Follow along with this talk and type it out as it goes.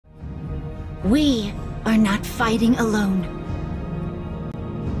We are not fighting alone.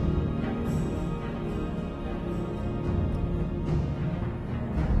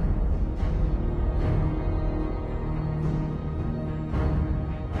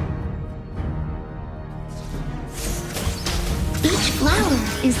 Each flower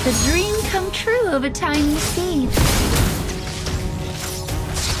is the dream come true of a tiny seed.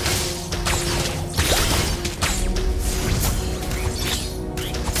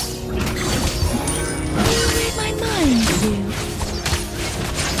 My mind do.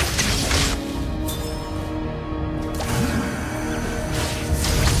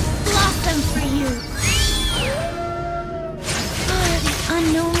 Blossom for you. Oh, the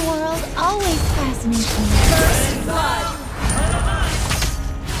unknown world always fascinates me. First blood.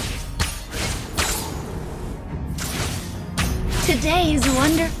 Today is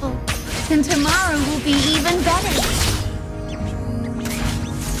wonderful, and tomorrow will be even better.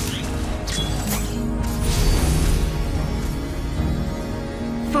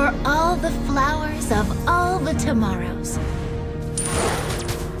 For all the flowers of all the tomorrows.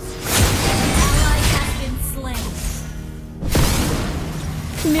 Ally has been slain.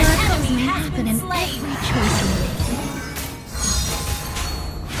 Miracles enemy may has happen been in slain. every choice we make.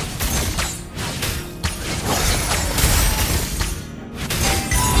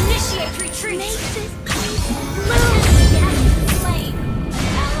 Initiate retreat. Make this Enemy has been slain.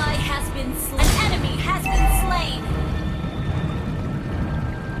 Ally has been slain. An enemy has been slain.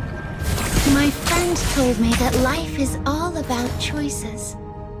 My friend told me that life is all about choices.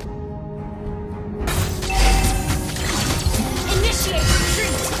 Initiate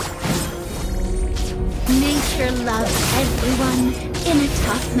retreat. Nature loves everyone in a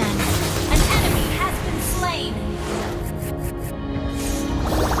tough manner. An enemy has been slain.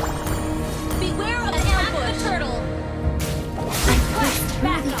 Beware of an ambush. The turtle. I push through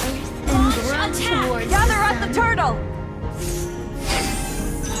Back the up. earth and Launch run attack. towards Gather the up the sun. turtle.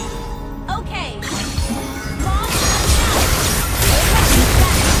 Okay. Launch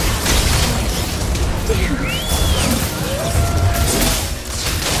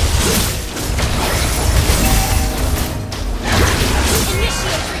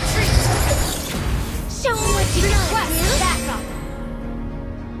Initiate retreat. Show 'em what you got, Request dude. backup.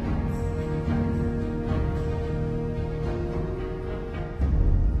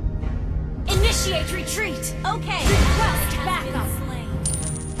 Initiate retreat. Okay. Request backup.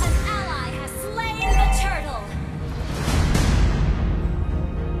 An ally has slain the turtle.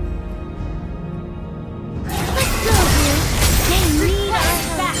 Let's go, dude. They need our Request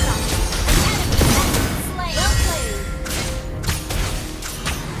help. backup. An enemy has been slain. Well played.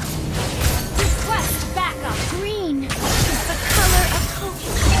 Request backup. Green is the color of hope.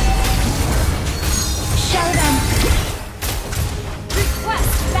 Show them.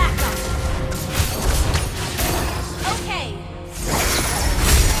 Request backup. Okay.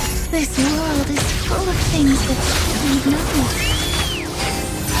 This world is full of things that we know.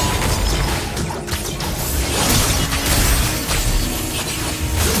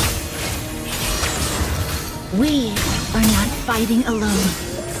 We are not fighting alone.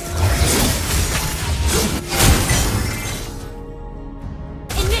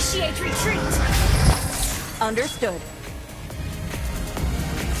 Initiate retreat. Understood.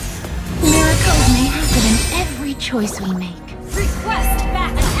 Miracles may happen in every choice we make. Request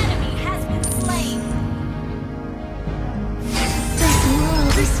back. An enemy has been slain. This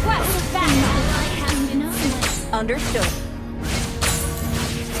world is full Request of back. things Ally that has we been know. slain. Understood.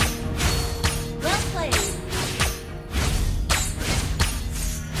 Well played.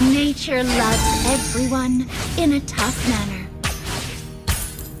 Nature loves everyone in a tough manner.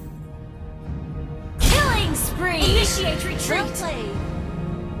 Killing spree. Initiate retreat. Well played.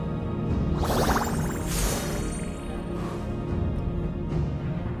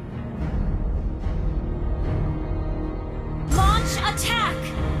 Launch attack.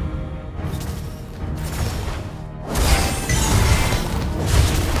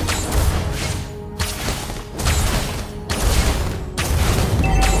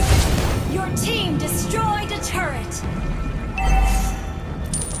 Your team destroyed a turret.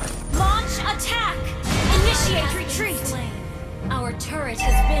 Launch attack. Initiate retreat. Our turret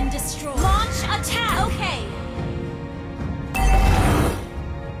has been destroyed. Launch attack. Okay.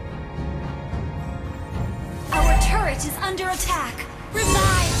 Our turret is under attack.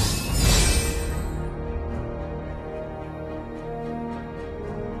 Revive.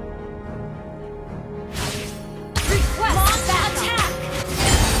 Request launch attack.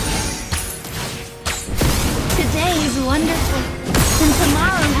 Today is wonderful, and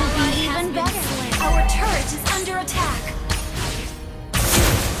tomorrow will Ally be has even been better. slain. Our turret is under attack.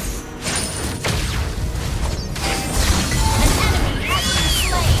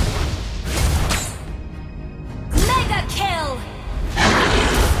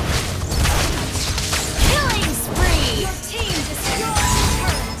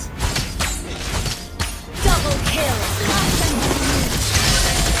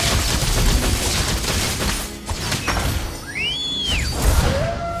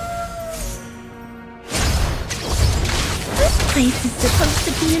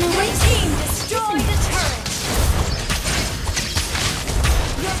 supposed to be in a Your race. team destroyed a turret.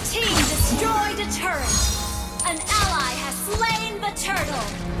 Your team destroyed a turret. An ally has slain the turtle.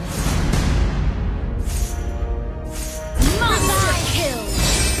 Monster kill.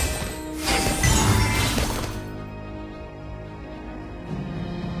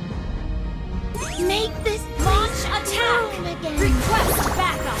 Make this Launch bloom attack. again. Request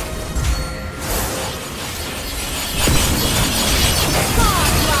backup.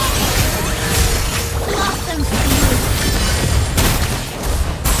 Godlike. Blossom for you.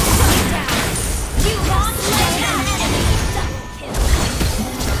 Shut down. You launch attack. Double kill.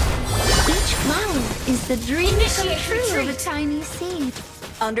 Each flower is the dream come Initiate true of a retreat. tiny seed.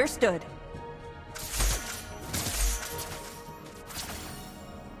 Understood.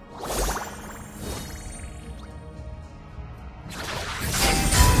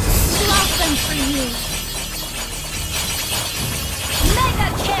 Blossom for you. Mega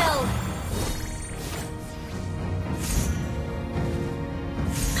kill.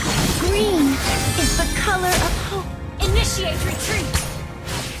 Green is the color of hope. Initiate retreat.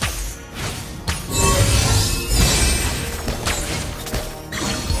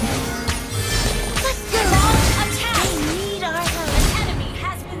 Let's go. Launch attack. They need our help. An enemy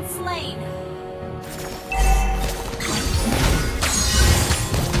has been slain.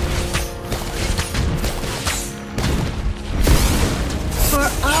 For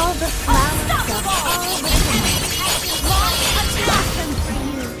all the flowers of Unstoppable. all An the enemy has been launch attack. blossom for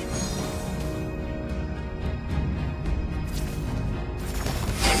you.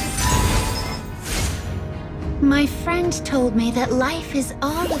 My friend told me that life is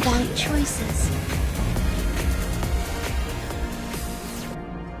all about choices.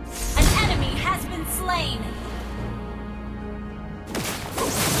 An enemy has been slain.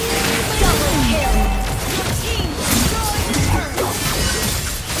 Double kill. Your team destroyed the turret.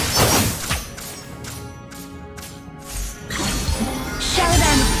 Show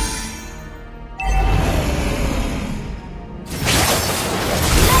them.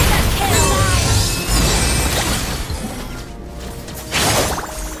 Mega kill.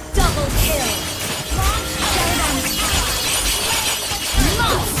 Double kill. Launch attack.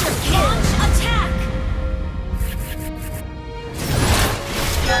 Monster kill. Launch attack.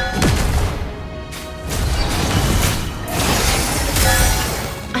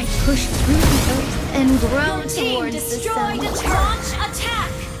 I push through the earth and grow Your team towards the destroyed sun. a turret. Launch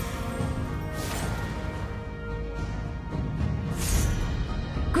attack.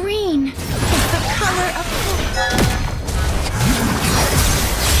 Green is the color of hope.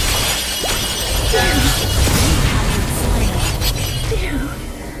 Phew.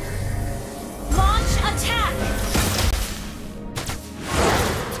 Launch attack.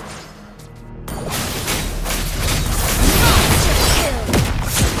 Monster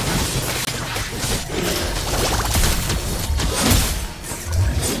kill.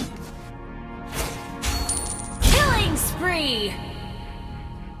 Killing spree.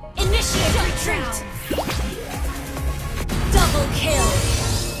 Initiate retreat. Double kill.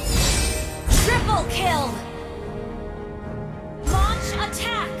 Triple kill. Launch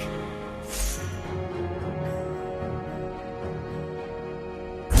attack.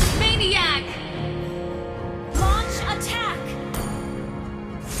 Maniac. Launch attack.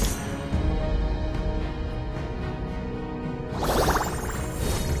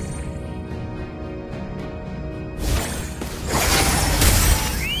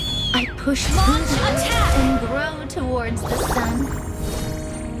 I push through Launch the earth attack. and grow towards the sun.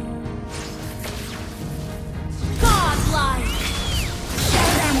 Godlike. Show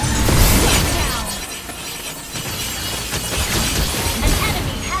them. Get down. An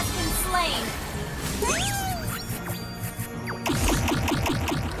enemy has been slain.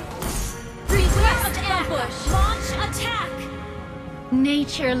 Request ambush. Launch attack.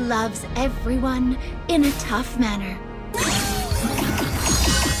 Nature loves everyone in a tough manner.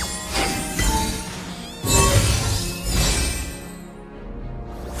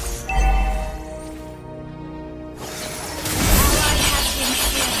 Ally has been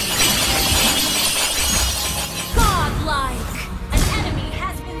slain. Godlike. An enemy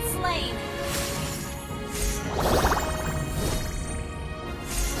has been slain.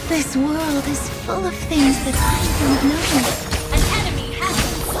 This world is full of things that I don't know. An enemy has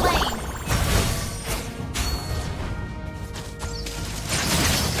been slain.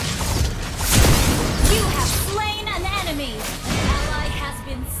 You have slain an enemy. An ally has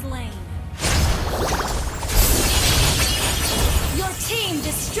been slain. Your team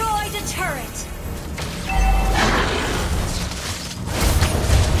destroyed a turret.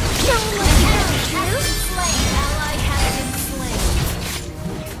 Show An me enemy has been slain. Ally has been slain.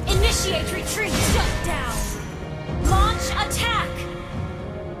 Initiate retreat! Shut down! Launch attack!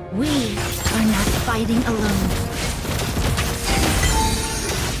 We are not fighting alone.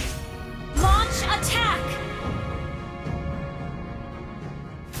 Launch attack!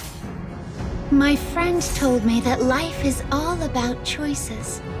 My friend told me that life is all about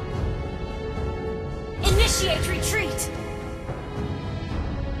choices. Initiate retreat!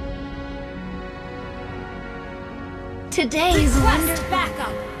 Today is Request wonderful,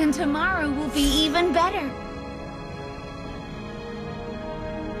 backup! and tomorrow will be even better.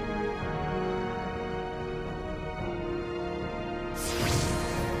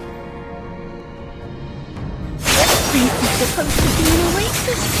 This place is supposed to be an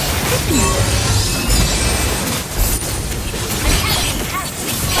oasis, isn't it? An enemy has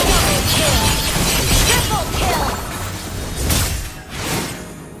double kill! Triple kill!